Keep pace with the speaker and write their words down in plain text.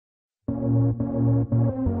Teach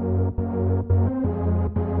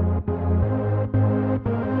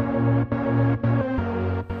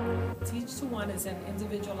to One is an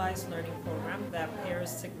individualized learning program that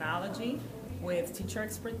pairs technology with teacher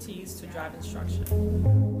expertise to drive instruction.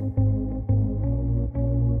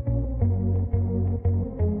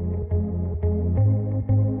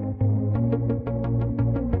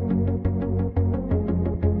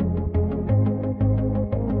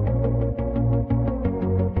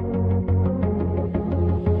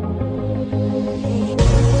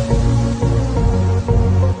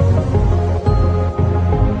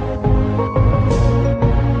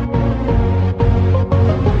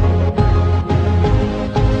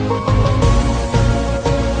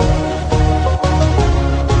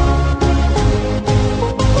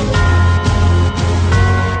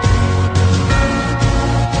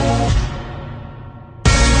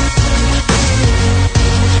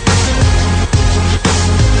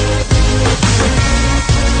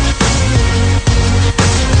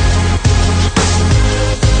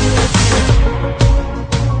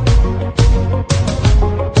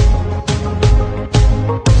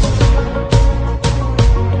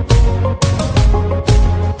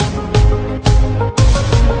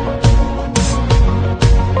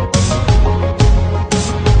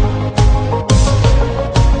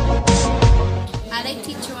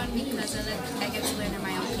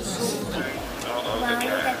 Well, you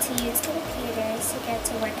get to use computers, you get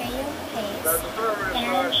to work at your pace,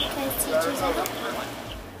 and because teachers are helpful.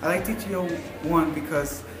 I like Teach to One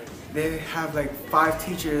because they have like 5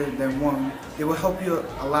 teachers than one. They will help you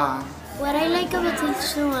a lot. What I like about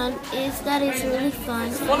Teach to One is that it's really fun.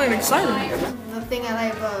 It's fun and exciting. The thing I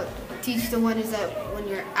like about Teach to One is that when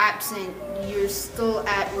you're absent, you're still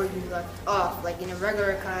at where you left off. Like in a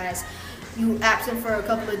regular class, you absent for a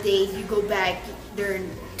couple of days, you go back, they're in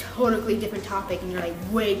a totally different topic and you're like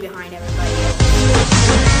way behind everybody else.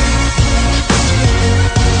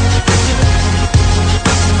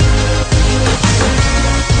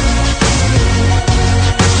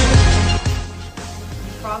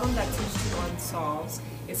 The problem that Teach to One solves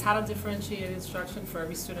is how to differentiate instruction for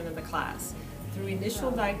every student in the class. Through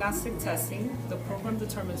initial diagnostic testing, the program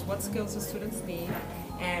determines what skills the students need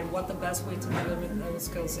and what the best way to deliver those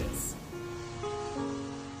skills is.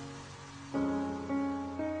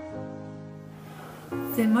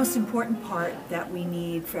 The most important part that we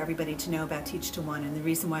need for everybody to know about Teach to One, and the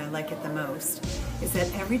reason why I like it the most, is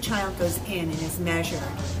that every child goes in and is measured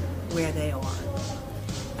where they are.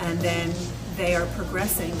 And then they are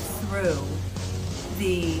progressing through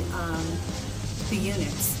the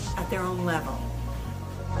units at their own level.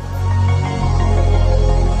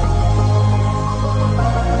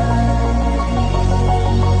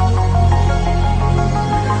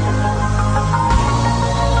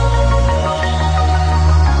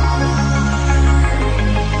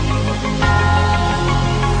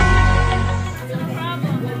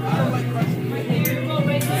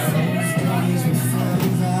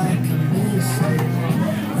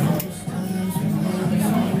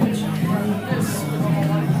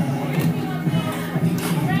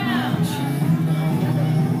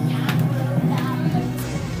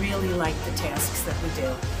 Like the tasks that we do.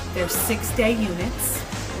 They're 6-day units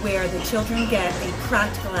where the children get a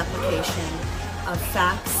practical application of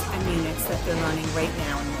facts and units that they're learning right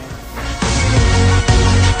now and then.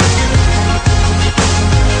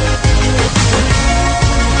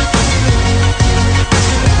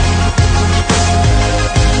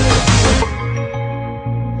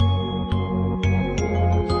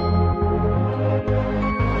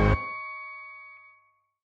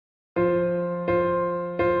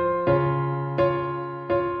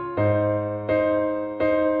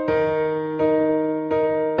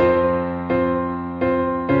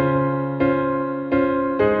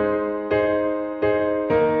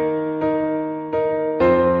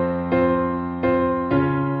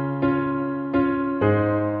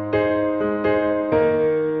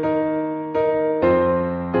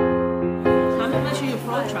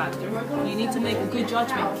 You need to make a good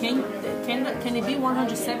judgment. Can it be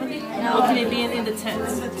 170 or can it be in the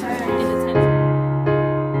tens? In the tens.